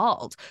feels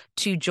called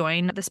to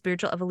join the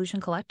Spiritual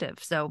Evolution Collective.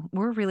 So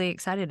we're really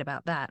excited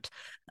about that.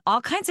 All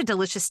kinds of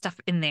delicious stuff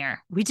in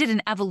there. We did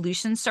an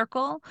evolution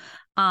circle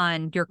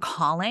on your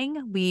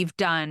calling. We've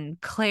done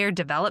Claire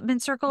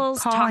development circles.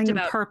 Calling talked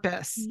about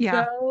purpose.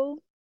 Ego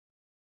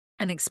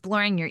and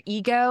exploring your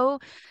ego.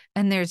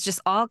 And there's just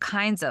all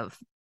kinds of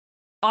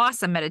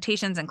awesome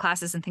meditations and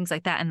classes and things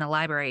like that in the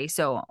library.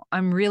 So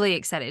I'm really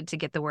excited to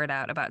get the word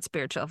out about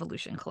Spiritual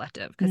Evolution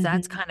Collective, because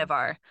that's kind of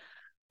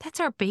that's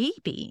our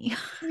baby.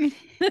 It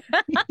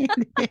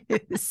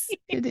is.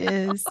 It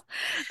is.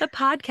 The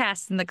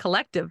podcast and the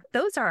collective,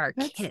 those are our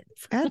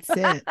kids. That's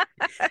it.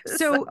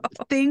 So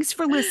thanks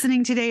for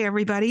listening today,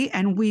 everybody.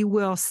 And we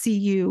will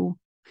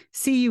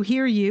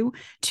hear you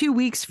 2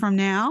 weeks from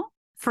now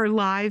for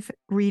live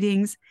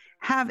readings.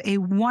 Have a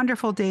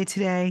wonderful day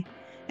today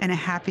and a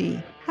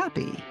happy,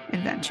 happy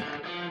adventure.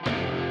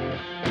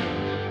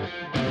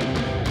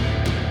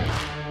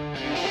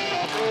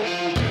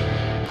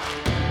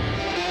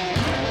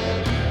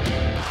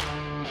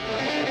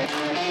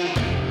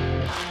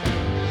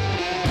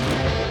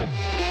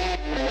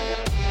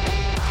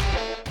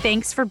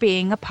 Thanks for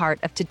being a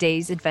part of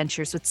today's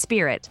Adventures with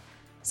Spirit.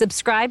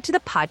 Subscribe to the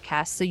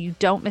podcast so you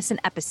don't miss an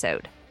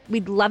episode.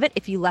 We'd love it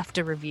if you left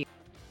a review.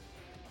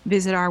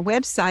 Visit our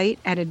website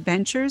at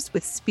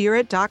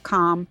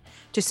adventureswithspirit.com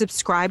to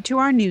subscribe to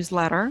our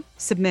newsletter,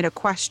 submit a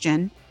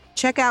question,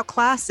 check out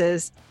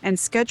classes, and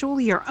schedule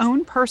your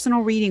own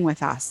personal reading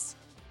with us.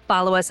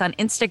 Follow us on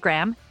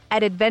Instagram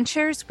at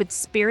Adventures with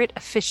Spirit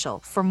Official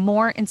for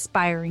more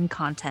inspiring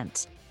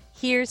content.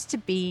 Here's to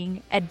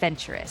being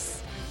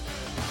adventurous.